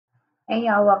Hey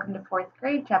y'all, welcome to 4th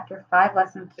grade, chapter 5,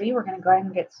 lesson 3. We're going to go ahead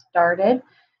and get started.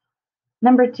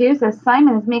 Number 2 says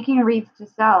Simon is making wreaths to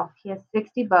sell. He has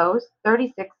 60 bows,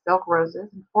 36 silk roses,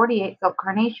 and 48 silk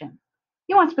carnations.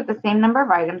 He wants to put the same number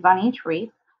of items on each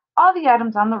wreath. All the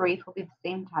items on the wreath will be the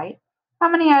same type. How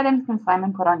many items can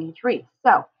Simon put on each wreath?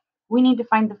 So we need to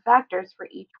find the factors for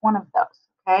each one of those,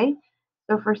 okay?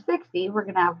 So for 60, we're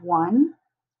going to have 1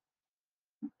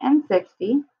 and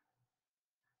 60,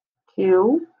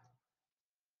 2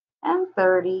 and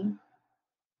 30,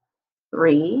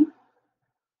 3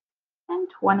 and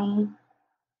 20,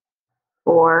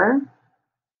 4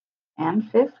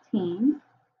 and 15,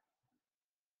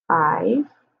 5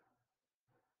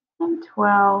 and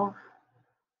 12,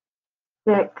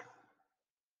 6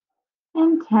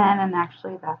 and 10, and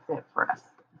actually that's it for us.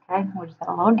 Okay, we'll just have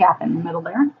a little gap in the middle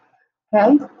there.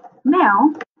 Okay,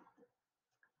 now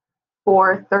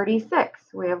for 36,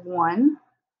 we have 1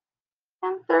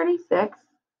 and 36,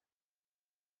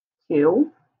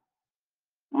 2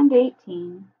 and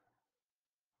 18,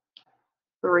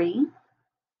 3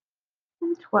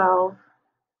 and 12,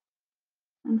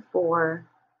 and 4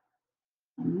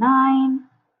 and 9,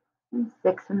 and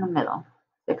 6 in the middle.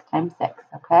 6 times 6,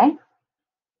 okay?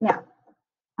 Now,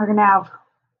 we're going to have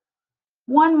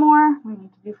one more. We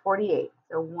need to do 48.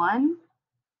 So 1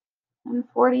 and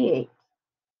 48,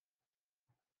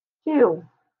 2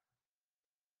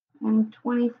 and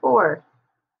 24,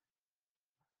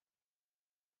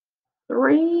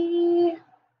 3,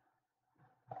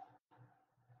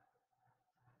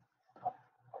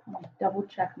 double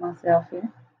check myself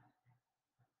here.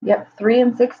 Yep, 3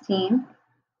 and 16.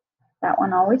 That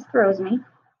one always throws me.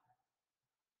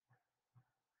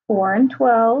 4 and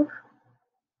 12.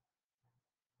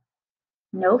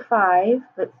 No 5,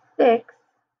 but 6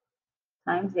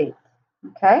 times 8.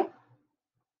 Okay?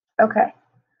 Okay.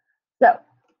 So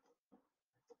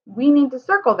we need to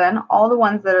circle then all the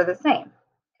ones that are the same.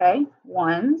 Okay?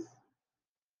 1s,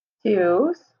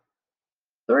 2s,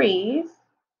 3s,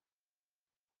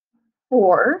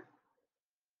 4,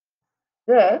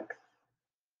 6,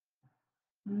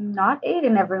 not 8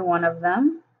 in every one of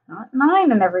them, not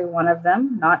 9 in every one of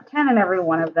them, not 10 in every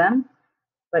one of them,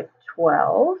 but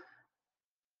 12,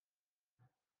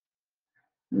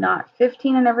 not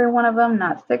 15 in every one of them,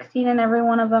 not 16 in every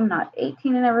one of them, not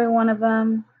 18 in every one of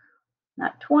them,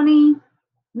 not 20,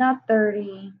 not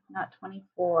 30, not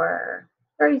 24,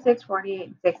 36, 48,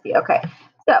 and 60. Okay,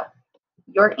 so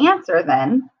your answer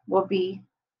then will be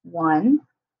 1,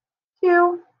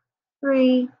 2,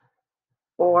 3,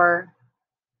 4,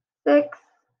 6,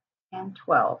 and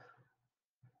 12.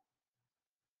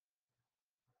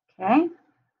 Okay?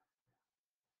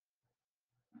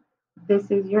 This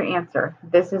is your answer.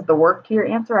 This is the work to your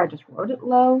answer. I just wrote it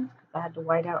low because I had to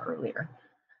white out earlier.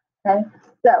 Okay,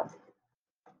 so,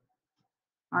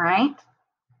 all right.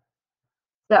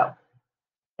 So,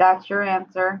 that's your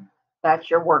answer. That's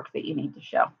your work that you need to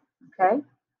show. Okay?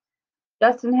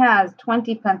 Justin has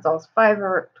 20 pencils,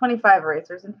 25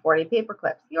 erasers, and 40 paper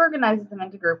clips. He organizes them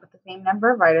into groups with the same number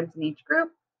of items in each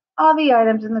group. All the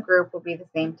items in the group will be the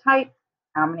same type.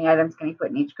 How many items can he put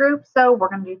in each group? So we're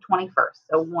going to do 20 first.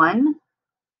 So 1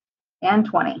 and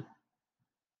 20.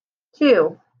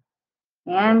 2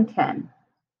 and 10.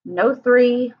 No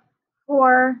 3,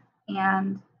 4,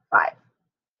 and 5.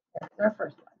 That's our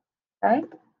first one. Okay?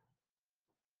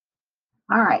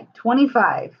 All right,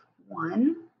 25.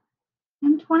 1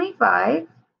 and 25.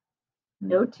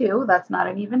 No 2, that's not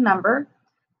an even number.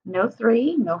 No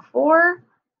 3, no 4,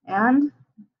 and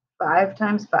 5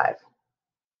 times 5.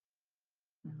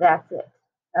 That's it.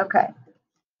 Okay.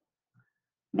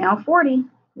 Now 40.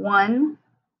 1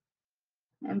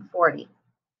 and 40.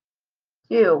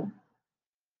 2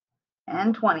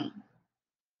 and 20.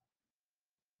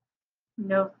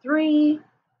 No 3,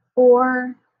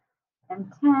 4,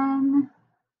 and 10,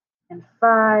 and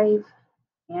 5,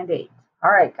 and 8.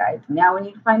 All right, guys. Now we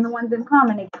need to find the ones in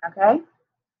common again, okay?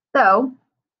 So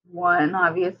 1,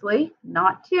 obviously,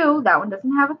 not 2. That one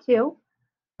doesn't have a 2.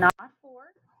 Not 4.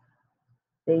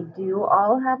 They do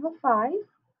all have a 5.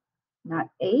 Not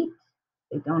 8.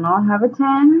 They don't all have a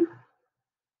 10.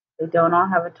 They don't all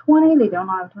have a 20. They don't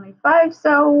all have a 25.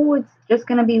 So it's just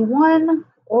going to be 1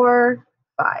 or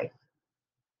 5.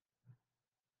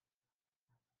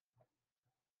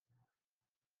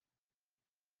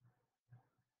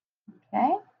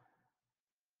 Okay.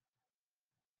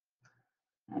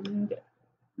 And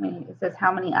it says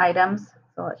how many items.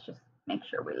 So let's just make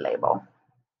sure we label.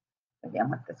 Again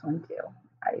with this one too.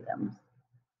 Items.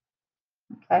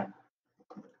 Okay.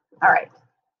 All right.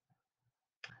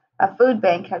 A food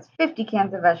bank has 50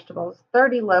 cans of vegetables,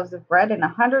 30 loaves of bread, and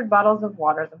 100 bottles of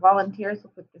water. The volunteers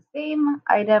will put the same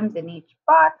items in each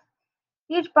box.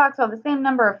 Each box will have the same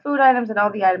number of food items, and all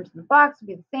the items in the box will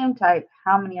be the same type.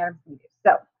 How many items do we do?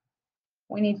 So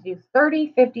we need to do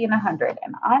 30, 50, and 100.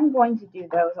 And I'm going to do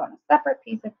those on a separate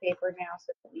piece of paper now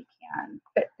so that we can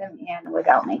fit them in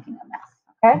without making a mess.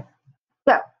 Okay?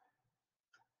 So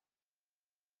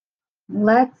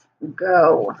let's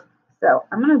go. So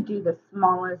I'm going to do the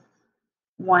smallest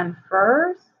one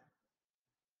first.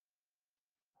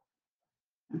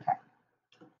 Okay.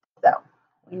 So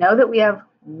we know that we have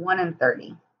 1 and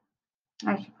 30.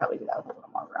 I should probably do that with a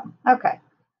little more room. Okay.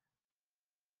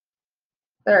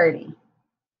 30,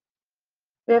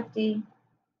 50,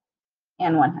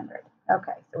 and 100.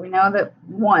 Okay, so we know that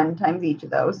 1 times each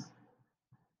of those.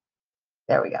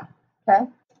 There we go. Okay.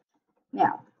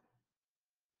 Now,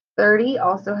 30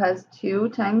 also has 2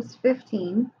 times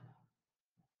 15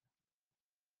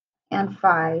 and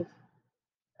 5.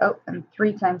 Oh, and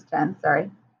 3 times 10, sorry.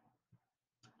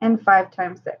 And 5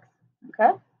 times 6.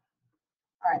 Okay? All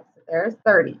right, so there's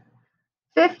 30.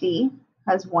 50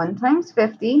 has 1 times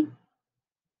 50,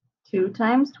 2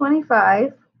 times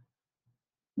 25,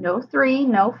 no 3,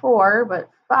 no 4, but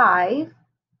 5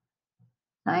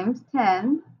 times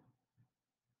 10,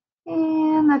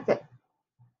 and that's it.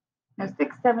 No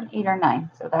 6, 7, 8, or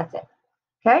 9, so that's it.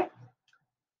 Okay?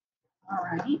 All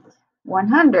right.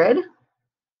 100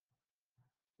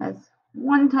 has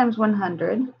 1 times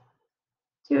 100,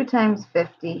 2 times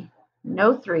 50,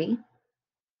 no 3,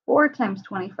 4 times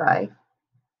 25,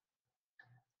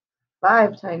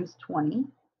 5 times 20,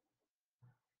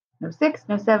 no 6,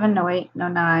 no 7, no 8, no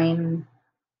 9,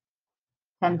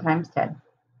 10 times 10.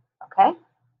 Okay?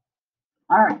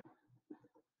 All right.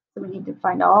 So we need to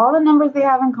find all the numbers they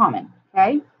have in common.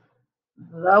 Okay?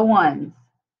 The ones,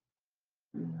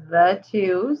 the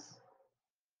twos,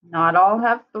 not all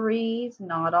have 3s,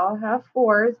 not all have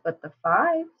 4s, but the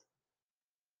 5s.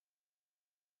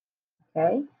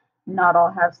 Okay? Not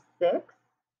all have 6.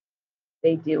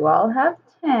 They do all have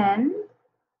 10.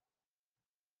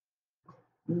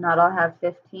 Not all have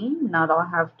 15. Not all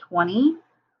have 20.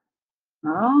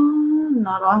 Oh,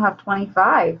 not all have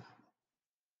 25.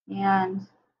 And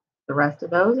the rest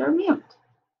of those are mute.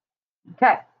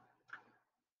 Okay.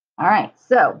 All right.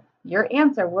 So your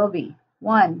answer will be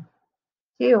 1,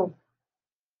 2,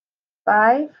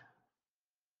 5,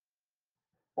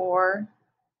 4,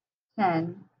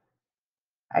 10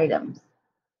 items.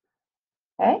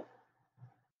 Okay.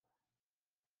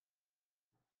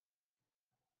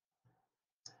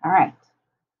 All right.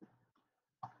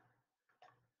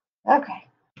 Okay.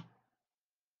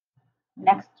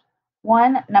 Next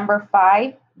one, number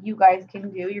 5, you guys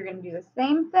can do. You're going to do the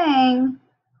same thing.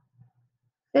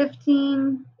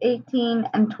 15, 18,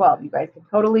 and 12. You guys can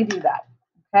totally do that.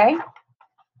 Okay.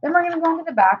 Then we're going to go into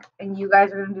the back and you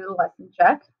guys are going to do the lesson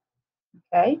check.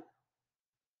 Okay.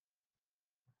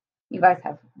 You guys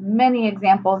have many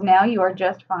examples now. You are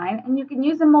just fine. And you can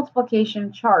use a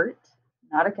multiplication chart,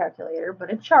 not a calculator,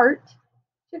 but a chart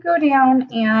to go down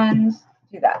and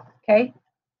do that. Okay.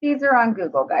 These are on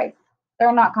Google, guys.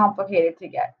 They're not complicated to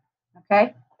get.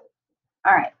 Okay.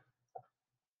 All right.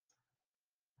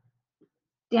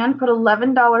 Dan put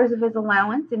 $11 of his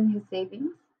allowance in his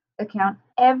savings account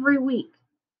every week.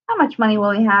 How much money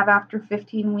will he have after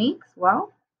 15 weeks?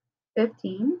 Well,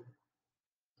 15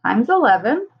 times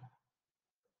 11.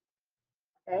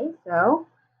 Okay, so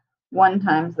 1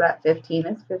 times that 15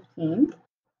 is 15.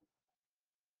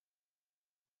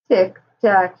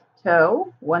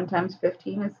 Tic-tac-toe. 1 times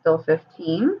 15 is still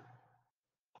 15.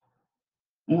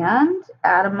 And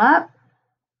add them up.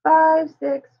 5,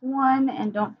 6, 1,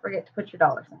 and don't forget to put your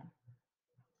dollar sign.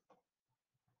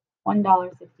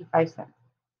 $1.65.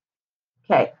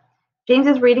 Okay. James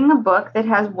is reading a book that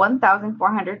has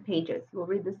 1,400 pages. He will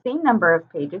read the same number of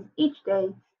pages each day.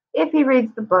 If he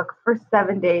reads the book for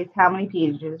 7 days, how many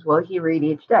pages will he read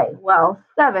each day? Well,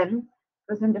 7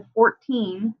 goes into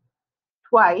 14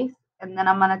 twice, and then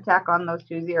I'm going to tack on those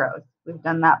 2 zeros. We've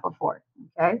done that before,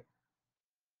 okay?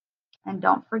 And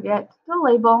don't forget to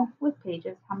label with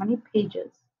pages how many pages,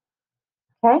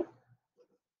 okay?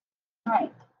 All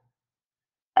right.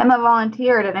 Emma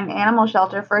volunteered at an animal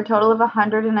shelter for a total of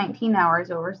 119 hours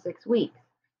over 6 weeks.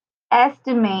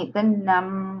 Estimate the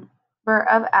number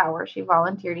of hours she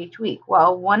volunteered each week.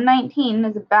 Well, 119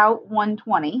 is about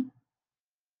 120,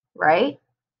 right?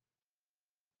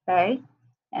 Okay.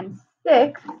 And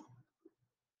 6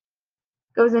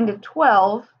 goes into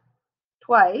 12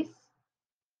 twice.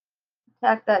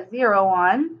 Tack that 0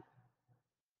 on.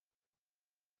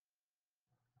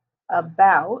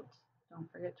 About,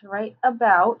 don't forget to write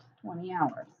about 20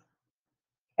 hours.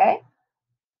 Okay?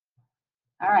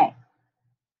 All right.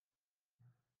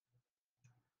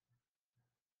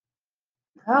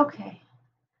 Okay.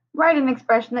 Write an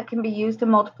expression that can be used to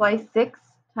multiply 6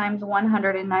 times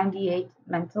 198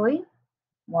 mentally.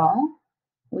 Well,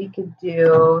 we could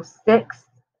do 6.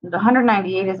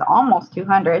 198 is almost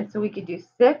 200, so we could do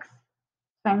 6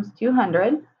 times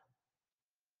 200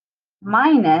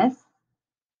 minus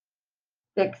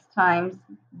 6 times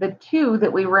the 2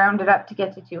 that we rounded up to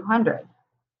get to 200.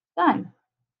 Done.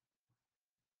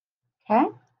 Okay?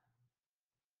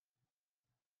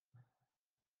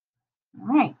 All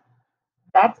right.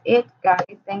 That's it, guys.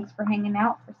 Thanks for hanging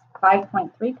out for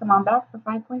 5.3. Come on back for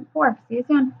 5.4. See you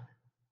soon.